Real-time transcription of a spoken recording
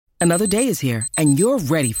Another day is here, and you're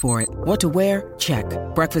ready for it. What to wear? Check.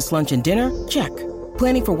 Breakfast, lunch, and dinner? Check.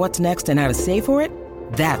 Planning for what's next and how to save for it?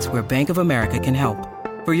 That's where Bank of America can help.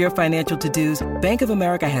 For your financial to-dos, Bank of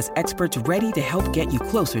America has experts ready to help get you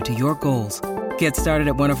closer to your goals. Get started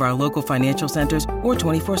at one of our local financial centers or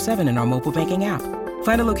 24/7 in our mobile banking app.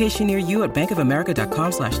 Find a location near you at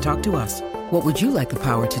bankofamerica.com/talktous. What would you like the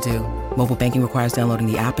power to do? Mobile banking requires downloading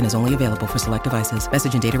the app and is only available for select devices.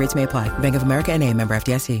 Message and data rates may apply. Bank of America N.A., member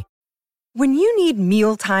FDIC. When you need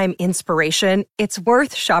mealtime inspiration, it's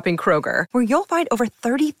worth shopping Kroger, where you'll find over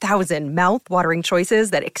 30,000 mouth-watering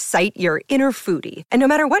choices that excite your inner foodie. And no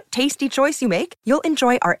matter what tasty choice you make, you'll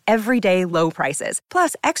enjoy our everyday low prices,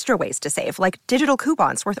 plus extra ways to save, like digital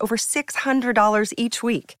coupons worth over $600 each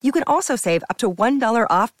week. You can also save up to $1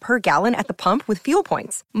 off per gallon at the pump with fuel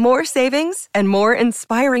points. More savings and more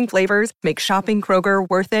inspiring flavors make shopping Kroger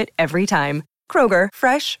worth it every time. Kroger,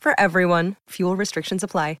 fresh for everyone. Fuel restrictions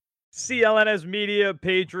apply. CLNS Media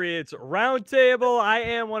Patriots Roundtable. I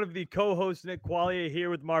am one of the co-hosts, Nick Qualia, here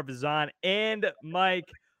with Marvizan and Mike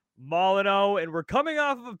Molyneux, and we're coming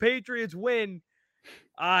off of a Patriots win.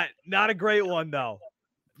 Not a great one, though.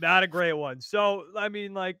 Not a great one. So, I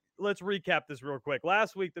mean, let's recap this real quick.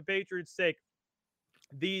 Last week, the Patriots take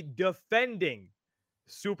the defending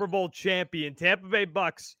Super Bowl champion Tampa Bay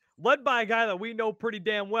Bucks, led by a guy that we know pretty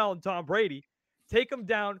damn well in Tom Brady, take them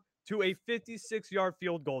down to a 56-yard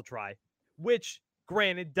field goal try, which,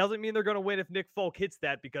 granted, doesn't mean they're going to win if Nick Folk hits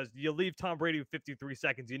that, because you leave Tom Brady with 53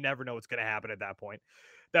 seconds. You never know what's going to happen at that point.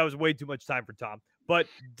 That was way too much time for Tom. But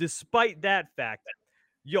despite that fact,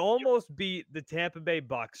 you almost beat the Tampa Bay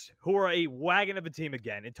Bucks, who are a wagon of a team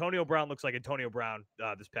again. Antonio Brown looks like Antonio Brown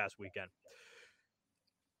this past weekend.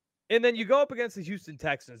 And then you go up against the Houston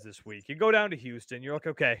Texans this week. You go down to Houston. You're like,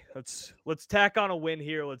 okay, let's tack on a win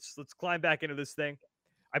here. Let's climb back into this thing.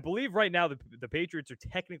 I believe right now the Patriots are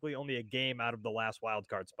technically only a game out of the last wild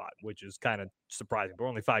card spot, which is kind of surprising. We're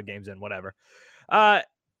only 5 games in, whatever. And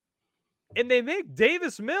they make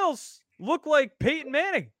Davis Mills look like Peyton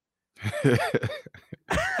Manning.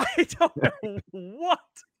 I don't know what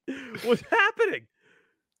was happening.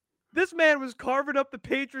 This man was carving up the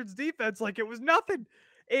Patriots defense like it was nothing.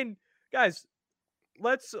 And guys,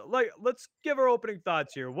 let's give our opening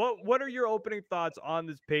thoughts here. What are your opening thoughts on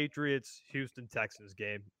this Patriots Houston Texans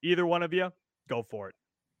game? Either one of you, go for it.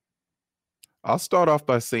 I'll start off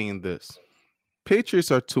by saying this. Patriots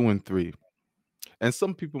are 2-3. And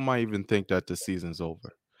some people might even think that the season's over.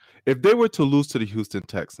 If they were to lose to the Houston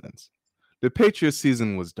Texans, the Patriots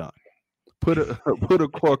season was done. Put a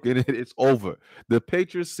cork in it, it's over. The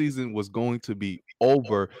Patriots season was going to be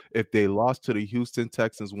over if they lost to the Houston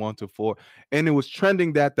Texans 1-4, and it was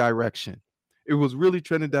trending that direction. It was really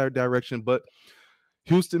trending that direction, but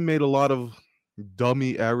Houston made a lot of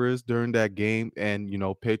dummy errors during that game, and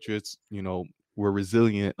Patriots, were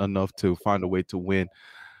resilient enough to find a way to win.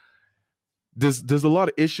 There's a lot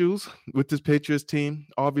of issues with this Patriots team.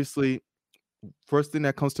 Obviously, first thing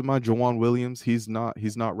that comes to mind, Jawan Williams, he's not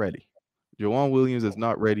ready. Jawan Williams is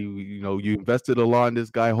not ready. You invested a lot in this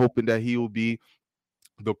guy, hoping that he will be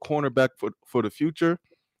the cornerback for the future.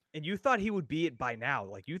 And you thought he would be it by now.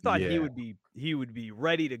 Like, you thought he would be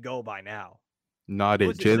ready to go by now. Not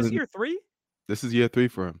it. Is this year 3? This is year 3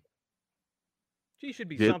 for him. He should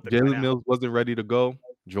be something. Jalen Mills wasn't ready to go.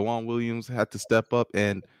 Jawan Williams had to step up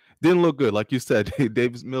and didn't look good. Like you said,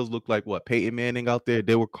 Davis Mills looked like Peyton Manning out there.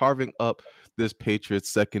 They were carving up this Patriots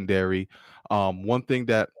secondary. One thing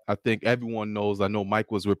that I think everyone knows, I know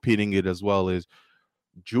Mike was repeating it as well, is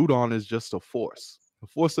Judon is just a force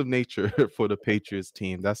of nature for the Patriots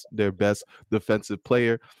team. That's their best defensive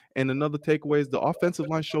player. And another takeaway is the offensive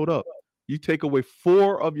line showed up. You take away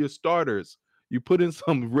 4 of your starters. You put in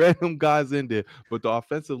some random guys in there, but the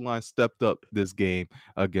offensive line stepped up this game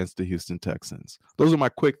against the Houston Texans. Those are my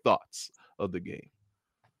quick thoughts of the game.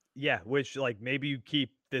 Yeah, which maybe you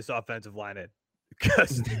keep this offensive line in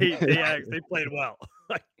because they played well.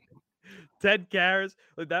 10 carries,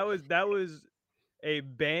 that was a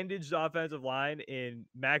bandaged offensive line, and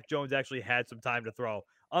Mac Jones actually had some time to throw.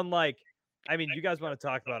 Unlike, you guys want to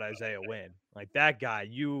talk about Isaiah Wynn. That guy,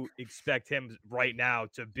 you expect him right now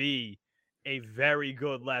to be a very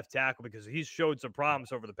good left tackle because he's showed some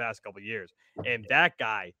promise over the past couple of years. And that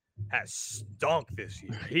guy has stunk this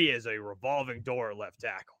year. He is a revolving door left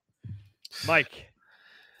tackle. Mike,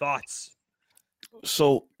 thoughts?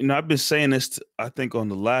 So, I've been saying this, I think, on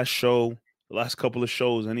the last couple of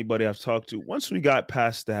shows, anybody I've talked to, once the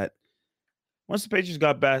Patriots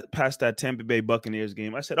got past that Tampa Bay Buccaneers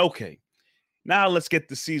game, I said, okay, now let's get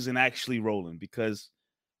the season actually rolling, because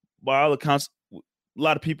by all accounts,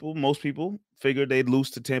 most people figured they'd lose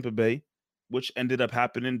to Tampa Bay. which ended up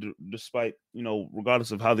happening despite,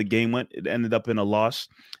 regardless of how the game went, it ended up in a loss.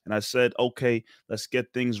 And I said, okay, let's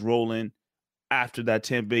get things rolling after that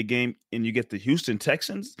Tampa Bay game. And you get the Houston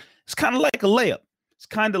Texans. It's kind of like a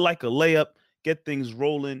layup. Get things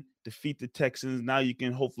rolling, defeat the Texans. Now you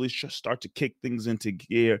can hopefully start to kick things into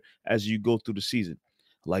gear as you go through the season.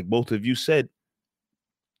 Like both of you said,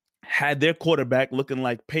 had their quarterback looking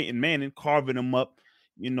like Peyton Manning, carving them up,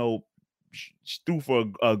 threw for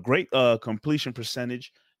a great completion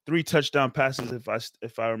percentage, 3 touchdown passes,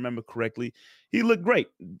 if I remember correctly. He looked great.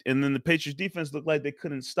 And then the Patriots defense looked like they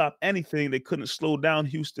couldn't stop anything. They couldn't slow down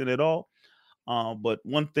Houston at all. But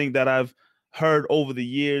one thing that I've heard over the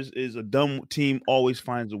years is a dumb team always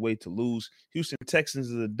finds a way to lose. Houston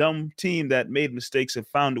Texans is a dumb team that made mistakes and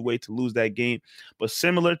found a way to lose that game. But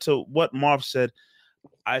similar to what Marv said,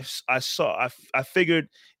 I figured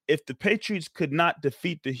if the Patriots could not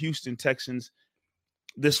defeat the Houston Texans,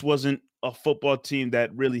 this wasn't a football team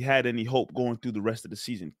that really had any hope going through the rest of the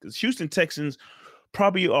season. Because Houston Texans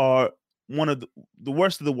probably are one of the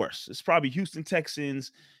worst of the worst. It's probably Houston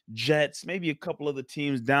Texans, Jets, maybe a couple other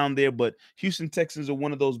teams down there, but Houston Texans are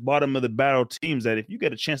one of those bottom of the barrel teams that if you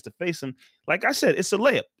get a chance to face them, like I said, it's a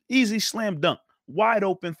layup, easy slam dunk, wide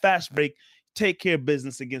open, fast break, take care of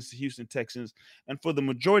business against the Houston Texans. And for the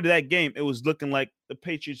majority of that game, it was looking like the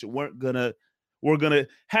Patriots were gonna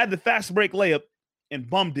had the fast break layup and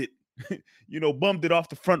bummed it, bummed it off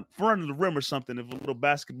the front of the rim or something. If a little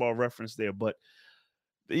basketball reference there, but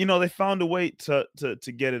they found a way to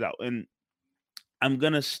get it out. And I'm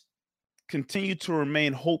gonna continue to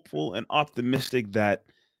remain hopeful and optimistic that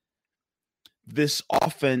this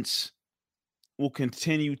offense will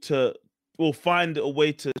find a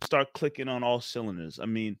way to start clicking on all cylinders. I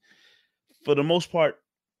mean, for the most part,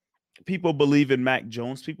 people believe in Mac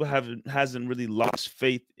Jones. People hasn't really lost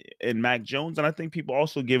faith in Mac Jones. And I think people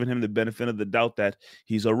also giving him the benefit of the doubt that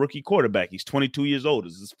he's a rookie quarterback. He's 22 years old.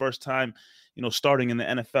 It's his first time, starting in the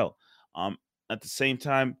NFL. At the same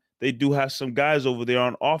time, they do have some guys over there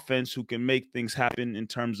on offense who can make things happen in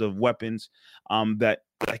terms of weapons that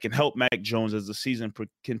can help Mac Jones as the season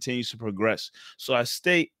continues to progress. So I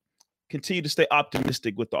continue to stay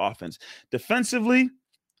optimistic with the offense. Defensively,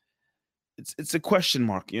 it's a question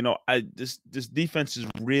mark. This defense is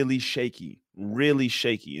really shaky.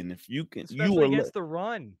 And if you can, especially against the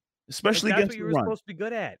run, especially against the run, supposed to be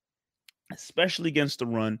good at, especially against the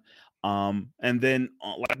run. And then,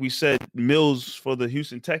 like we said, Mills for the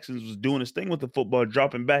Houston Texans was doing his thing with the football,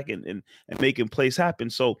 dropping back and making plays happen.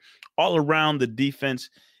 So all around, the defense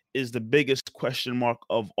is the biggest question mark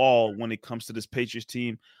of all when it comes to this Patriots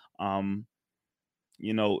team.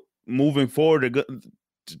 Moving forward,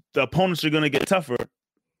 the opponents are going to get tougher.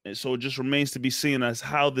 And so it just remains to be seen as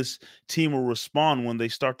how this team will respond when they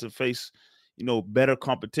start to face, better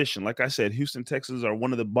competition. Like I said, Houston Texans are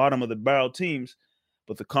one of the bottom of the barrel teams,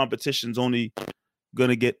 but the competition's only going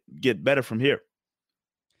to get better from here.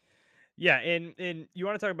 Yeah, and you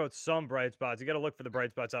want to talk about some bright spots. You got to look for the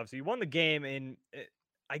bright spots, obviously. You won the game, and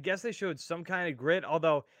I guess they showed some kind of grit,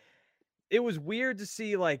 although it was weird to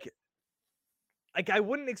see, like I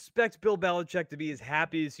wouldn't expect Bill Belichick to be as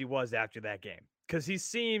happy as he was after that game, because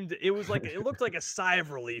it looked like a sigh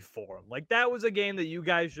of relief for him. Like, that was a game that you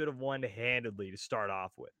guys should have won handedly to start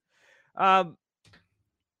off with.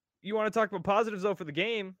 You want to talk about positives, though, for the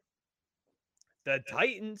game? The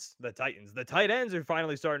tight ends are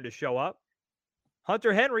finally starting to show up.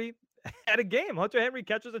 Hunter Henry had a game. Hunter Henry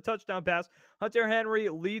catches a touchdown pass. Hunter Henry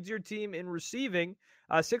leads your team in receiving,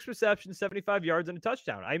 6 receptions, 75 yards, and a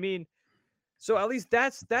touchdown. I mean, so at least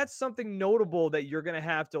that's something notable that you're going to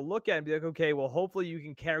have to look at and be like, okay, well, hopefully you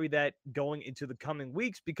can carry that going into the coming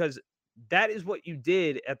weeks, because that is what you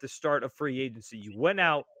did at the start of free agency. You went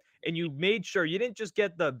out and you made sure you didn't just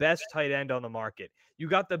get the best tight end on the market. You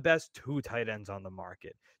got the best 2 tight ends on the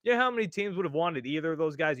market. You know how many teams would have wanted either of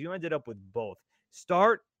those guys? You ended up with both.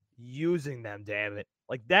 Start using them, damn it.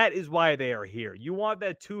 Like, that is why they are here. You want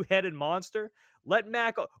that 2-headed monster? Let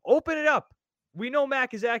Mac open it up. We know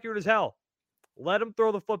Mac is accurate as hell. Let him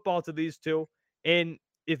throw the football to these 2. And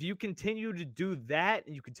if you continue to do that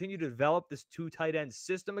and you continue to develop this 2 tight end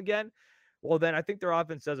system again, well, then I think their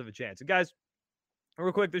offense does have a chance. And guys,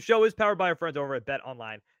 real quick, the show is powered by our friends over at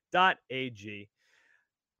betonline.ag.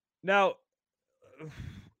 Now,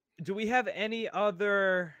 do we have any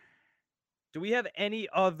other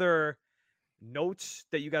notes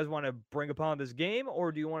that you guys want to bring upon this game,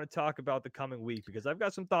 or do you want to talk about the coming week? Because I've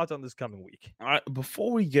got some thoughts on this coming week. All right,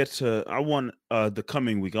 before we get to the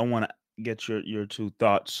coming week, I want to get your 2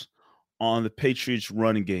 thoughts on the Patriots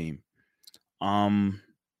running game.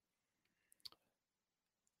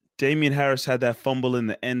 Damian Harris had that fumble in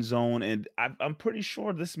the end zone, and I'm pretty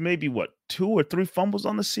sure this may be, 2 or 3 fumbles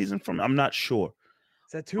on the season from him? I'm not sure.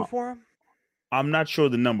 Is that 2 for him? I'm not sure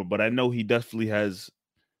the number, but I know he definitely has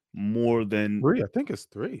more than 3. I think it's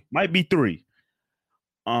 3. Might be 3.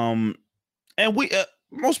 And we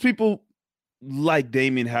most people like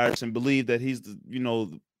Damian Harris and believe that he's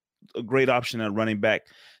a great option at running back.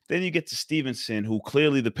 Then you get to Stevenson, who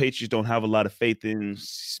clearly the Patriots don't have a lot of faith in.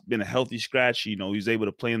 He's been a healthy scratch. He was able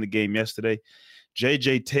to play in the game yesterday.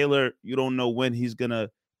 J.J. Taylor, you don't know when he's going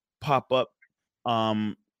to pop up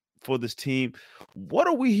for this team. What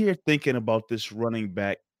are we here thinking about this running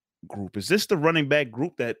back group? Is this the running back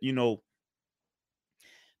group that,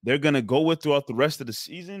 they're going to go with throughout the rest of the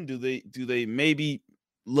season? Do they maybe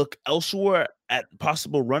look elsewhere at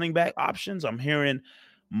possible running back options? I'm hearing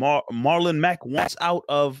Marlon Mack wants out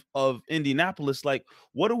of Indianapolis. Like,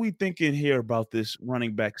 what are we thinking here about this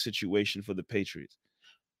running back situation for the Patriots?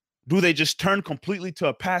 Do they just turn completely to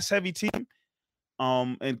a pass-heavy team,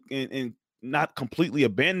 and not completely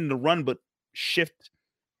abandon the run, but shift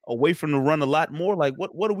away from the run a lot more? Like,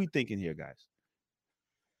 what are we thinking here, guys?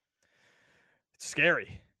 It's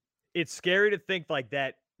scary. It's scary to think like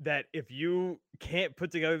that if you can't put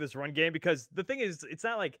together this run game, because the thing is, it's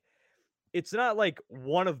not like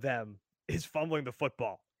one of them is fumbling the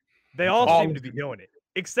football. They all seem to be doing it,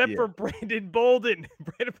 except for Brandon Bolden.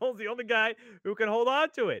 Brandon Bolden's the only guy who can hold on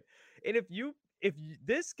to it. And if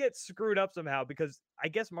this gets screwed up somehow, because I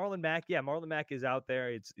guess Marlon Mack is out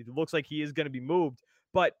there. It looks like he is going to be moved.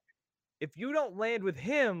 But if you don't land with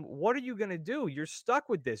him, what are you going to do? You're stuck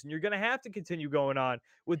with this, and you're going to have to continue going on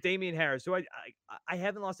with Damian Harris. So I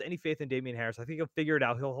haven't lost any faith in Damian Harris. I think he'll figure it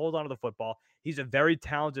out. He'll hold on to the football. He's a very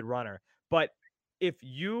talented runner. But if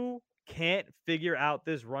you can't figure out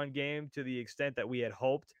this run game to the extent that we had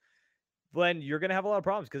hoped, then you're going to have a lot of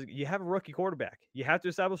problems, because you have a rookie quarterback. You have to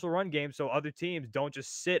establish a run game so other teams don't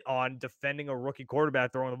just sit on defending a rookie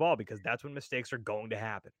quarterback throwing the ball, because that's when mistakes are going to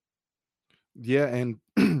happen. Yeah, and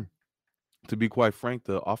to be quite frank,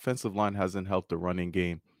 the offensive line hasn't helped the running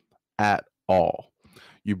game at all.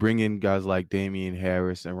 You bring in guys like Damian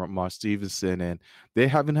Harris and Ramon Stevenson, and they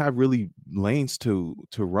haven't had really lanes to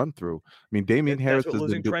run through. I mean, Damian Harris that's what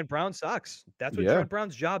losing Trent Brown sucks. That's what Trent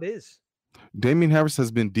Brown's job is. Damian Harris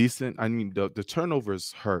has been decent. I mean, the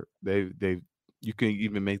turnovers hurt. You can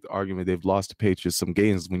even make the argument they've lost the Patriots some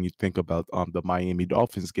games when you think about the Miami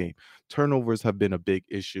Dolphins game. Turnovers have been a big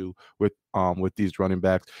issue with these running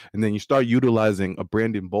backs. And then you start utilizing a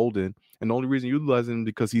Brandon Bolden, and the only reason you're utilizing him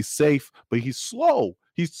because he's safe, but he's slow.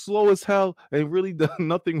 He's slow as hell, and really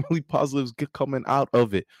nothing really positives coming out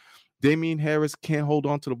of it. Damian Harris can't hold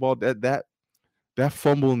on to the ball. That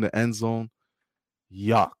fumble in the end zone,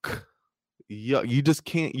 yuck. Yeah, you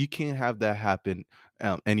can't have that happen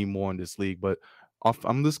anymore in this league. But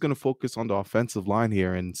I'm just going to focus on the offensive line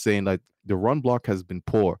here and saying like the run block has been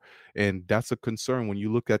poor, and that's a concern when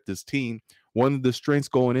you look at this team. One of the strengths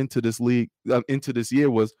going into this league, into this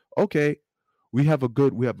year, was okay. We have a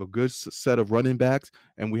good set of running backs,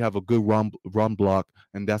 and we have a good run block,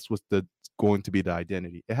 and that's what's going to be the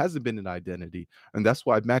identity. It hasn't been an identity, and that's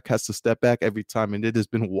why Mac has to step back every time, and it has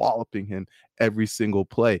been walloping him every single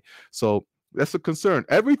play. So that's a concern.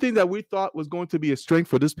 Everything that we thought was going to be a strength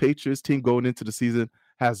for this Patriots team going into the season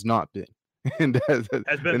has not been. And that's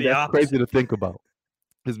crazy to think about.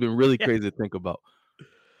 It's been really crazy to think about.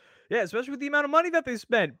 Yeah, especially with the amount of money that they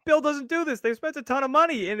spent. Bill doesn't do this. They spent a ton of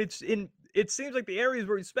money, and it seems like the areas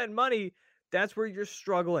where you spend money, that's where you're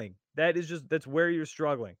struggling. That's where you're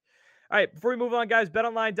struggling. All right, before we move on, guys,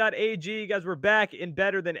 betonline.ag. Guys, we're back in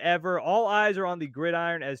better than ever. All eyes are on the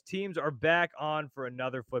gridiron as teams are back on for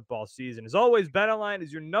another football season. As always, BetOnline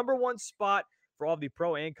is your number one spot for all the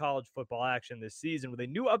pro and college football action this season. With a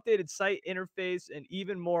new updated site interface and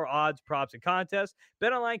even more odds, props, and contests,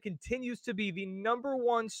 BetOnline continues to be the number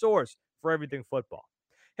one source for everything football.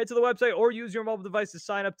 Head to the website or use your mobile device to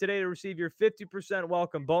sign up today to receive your 50%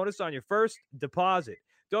 welcome bonus on your first deposit.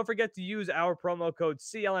 Don't forget to use our promo code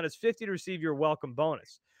CLNS50 to receive your welcome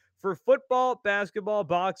bonus. For football, basketball,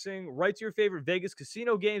 boxing, right to your favorite Vegas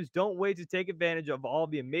casino games, don't wait to take advantage of all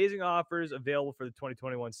the amazing offers available for the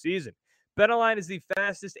 2021 season. BetOnline is the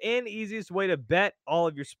fastest and easiest way to bet all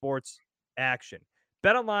of your sports action.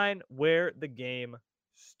 BetOnline, where the game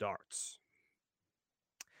starts.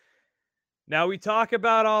 Now, we talk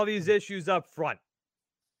about all these issues up front.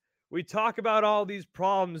 We talk about all these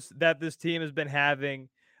problems that this team has been having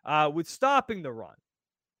with stopping the run.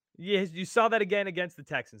 Yes, you saw that again against the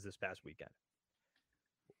Texans this past weekend.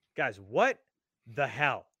 Guys, what the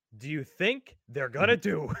hell do you think they're going to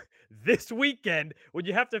do this weekend when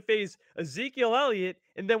you have to face Ezekiel Elliott,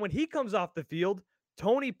 and then when he comes off the field,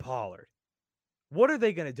 Tony Pollard. What are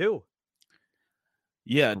they going to do?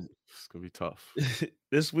 Yeah, It's gonna be tough.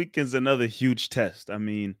 this weekend's another huge test. I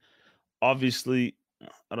mean, obviously,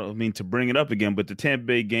 I don't mean to bring it up again, but the Tampa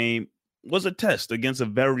Bay game was a test against a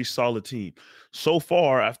very solid team. So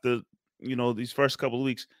far, after these first couple of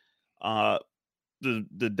weeks,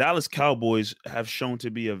 the Dallas Cowboys have shown to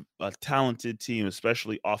be a talented team,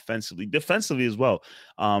 especially offensively, defensively as well.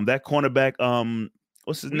 That cornerback,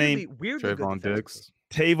 what's his name? Weirdly good Trayvon Diggs.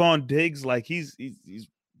 Tavon Diggs, like he's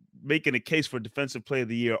making a case for Defensive Player of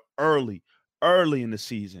the Year early in the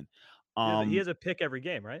season. He has a pick every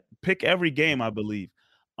game, right? Pick every game, I believe.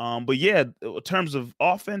 But yeah, in terms of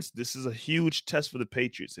offense, this is a huge test for the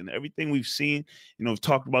Patriots. And everything we've seen, we've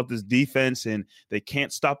talked about this defense and they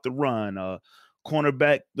can't stop the run.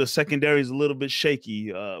 Cornerback, the secondary is a little bit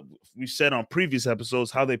shaky. We said on previous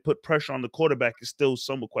episodes how they put pressure on the quarterback is still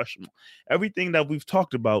somewhat questionable. Everything that we've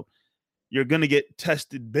talked about, you're going to get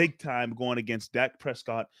tested big time going against Dak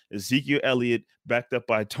Prescott, Ezekiel Elliott, backed up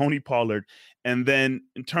by Tony Pollard. And then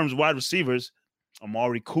in terms of wide receivers,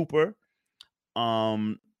 Amari Cooper,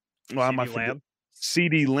 CeeDee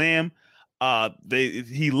Lamb.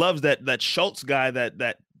 He loves that Schultz guy,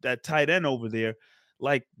 that tight end over there.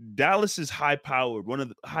 Like, Dallas is high-powered, one of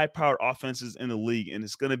the high-powered offenses in the league, and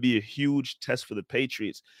it's going to be a huge test for the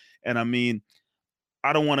Patriots. And I mean,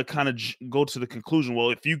 I don't want to kind of go to the conclusion, well,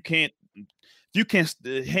 if you can't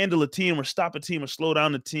handle a team or stop a team or slow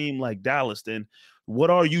down a team like Dallas, then what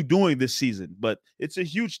are you doing this season? But it's a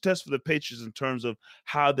huge test for the Patriots in terms of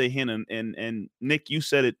how they handle. And Nick, you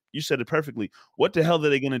said it perfectly. What the hell are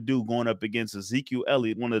they going to do going up against Ezekiel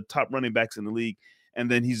Elliott, one of the top running backs in the league, and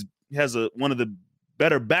then he has one of the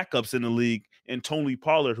better backups in the league, and Tony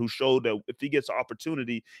Pollard, who showed that if he gets an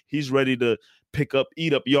opportunity, he's ready to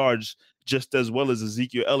eat up yards just as well as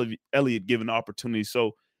Ezekiel Elliott given the opportunity.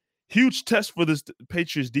 So huge test for this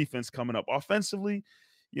Patriots defense coming up. Offensively,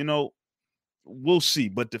 we'll see.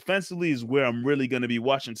 But defensively is where I'm really going to be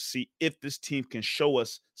watching to see if this team can show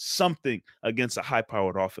us something against a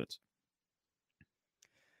high-powered offense.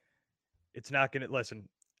 It's not going to – listen,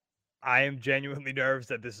 I am genuinely nervous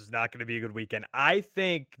that this is not going to be a good weekend. I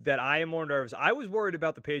think that I am more nervous. I was worried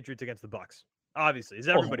about the Patriots against the Bucs, obviously, as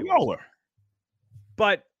everybody was.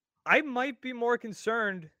 But I might be more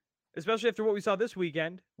concerned, especially after what we saw this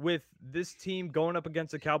weekend, with this team going up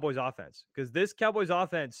against the Cowboys offense. Because this Cowboys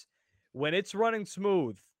offense, when it's running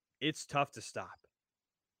smooth, it's tough to stop.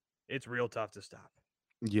 It's real tough to stop.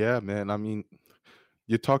 Yeah, man. I mean,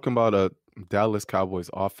 you're talking about a Dallas Cowboys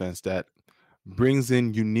offense that brings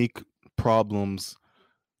in unique problems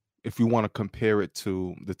if you want to compare it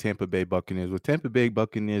to the Tampa Bay Buccaneers. With Tampa Bay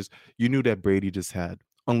Buccaneers, you knew that Brady just had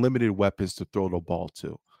unlimited weapons to throw the ball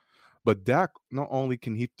to. But Dak, not only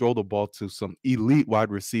can he throw the ball to some elite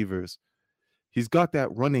wide receivers, he's got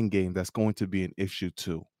that running game that's going to be an issue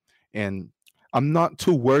too. And I'm not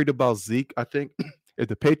too worried about Zeke. I think if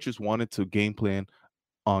the Patriots wanted to game plan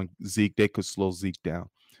on Zeke, they could slow Zeke down.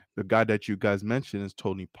 The guy that you guys mentioned is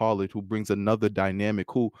Tony Pollard, who brings another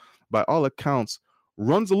dynamic, who, by all accounts,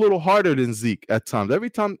 runs a little harder than Zeke at times. Every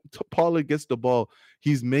time Pollard gets the ball,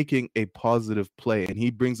 he's making a positive play, and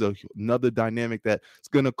he brings another dynamic that's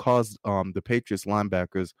going to cause the Patriots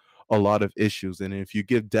linebackers a lot of issues. And if you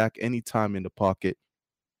give Dak any time in the pocket,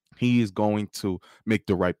 he is going to make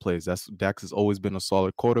the right plays. Dak has always been a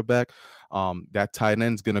solid quarterback. That tight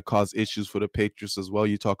end is going to cause issues for the Patriots as well.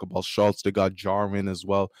 You talk about Schultz, they got Jarwin as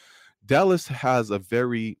well. Dallas has a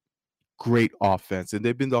very great offense, and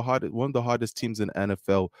they've been one of the hardest teams in the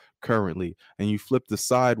NFL currently. And you flip the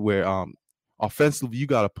side where offensively you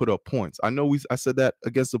got to put up points. I said that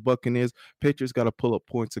against the Buccaneers. Patriots got to pull up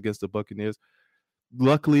points against the Buccaneers.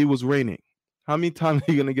 Luckily, it was raining. How many times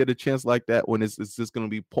are you going to get a chance like that when it's just going to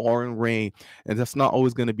be pouring rain? And that's not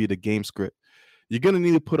always going to be the game script. You're going to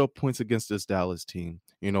need to put up points against this Dallas team,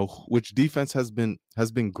 which defense has been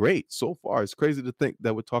great so far. It's crazy to think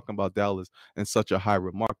that we're talking about Dallas in such a high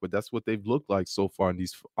remark, but that's what they've looked like so far in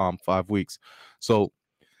these 5 weeks. So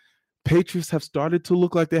Patriots have started to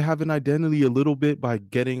look like they have an identity a little bit by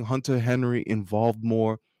getting Hunter Henry involved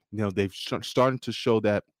more. They've started to show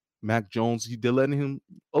that Mac Jones, they're letting him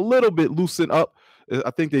a little bit loosen up.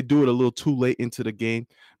 I think they do it a little too late into the game,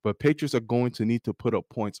 but Patriots are going to need to put up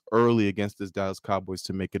points early against this Dallas Cowboys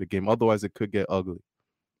to make it a game. Otherwise, it could get ugly.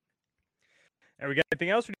 And we got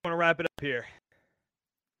anything else? We want to wrap it up here.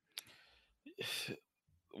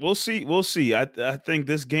 We'll see. I think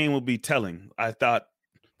this game will be telling. I thought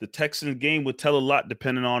the Texans game would tell a lot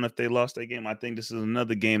depending on if they lost that game. I think this is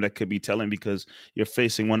another game that could be telling because you're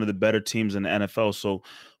facing one of the better teams in the NFL. So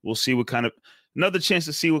we'll see what kind of another chance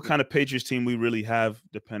to see what kind of Patriots team we really have,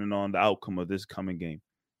 depending on the outcome of this coming game.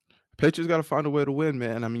 Patriots got to find a way to win,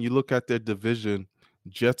 man. I mean, you look at their division,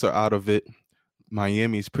 Jets are out of it.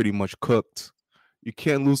 Miami's pretty much cooked. You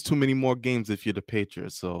can't lose too many more games if you're the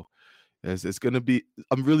Patriots. So it's going to be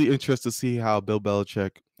 – I'm really interested to see how Bill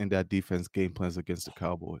Belichick and that defense game plans against the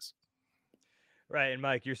Cowboys. Right, and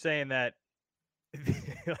Mike, you're saying that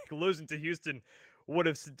like losing to Houston would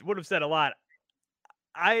have said a lot.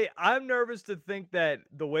 I'm nervous to think that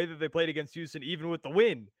the way that they played against Houston, even with the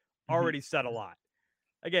win, already said a lot.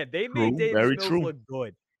 Again, they made Davis Mills look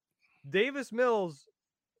good. Davis Mills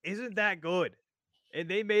isn't that good, and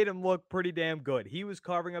they made him look pretty damn good. He was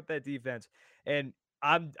carving up that defense, and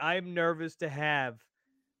I'm nervous to have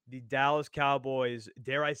the Dallas Cowboys,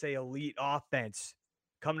 dare I say, elite offense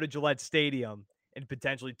come to Gillette Stadium and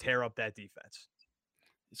potentially tear up that defense.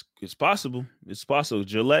 It's possible. It's possible.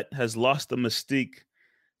 Gillette has lost the mystique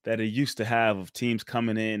that it used to have of teams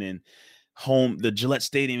coming in and home. The Gillette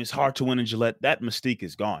Stadium is hard to win in Gillette. That mystique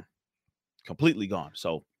is gone, completely gone.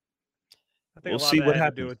 So we'll see what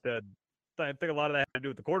happens. I think a lot of that had to do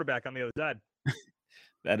with the quarterback on the other side.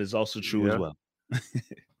 That is also true as well.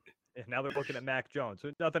 And now they're looking at Mac Jones.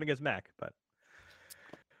 So nothing against Mac, but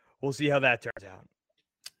we'll see how that turns out.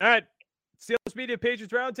 All right. Steelers Media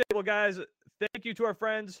Patriots Roundtable, guys. Thank you to our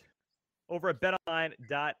friends over at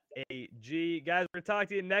betonline.ag. Guys, we're going to talk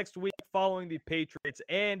to you next week following the Patriots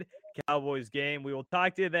and Cowboys game. We will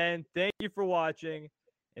talk to you then. Thank you for watching,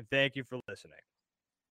 and thank you for listening.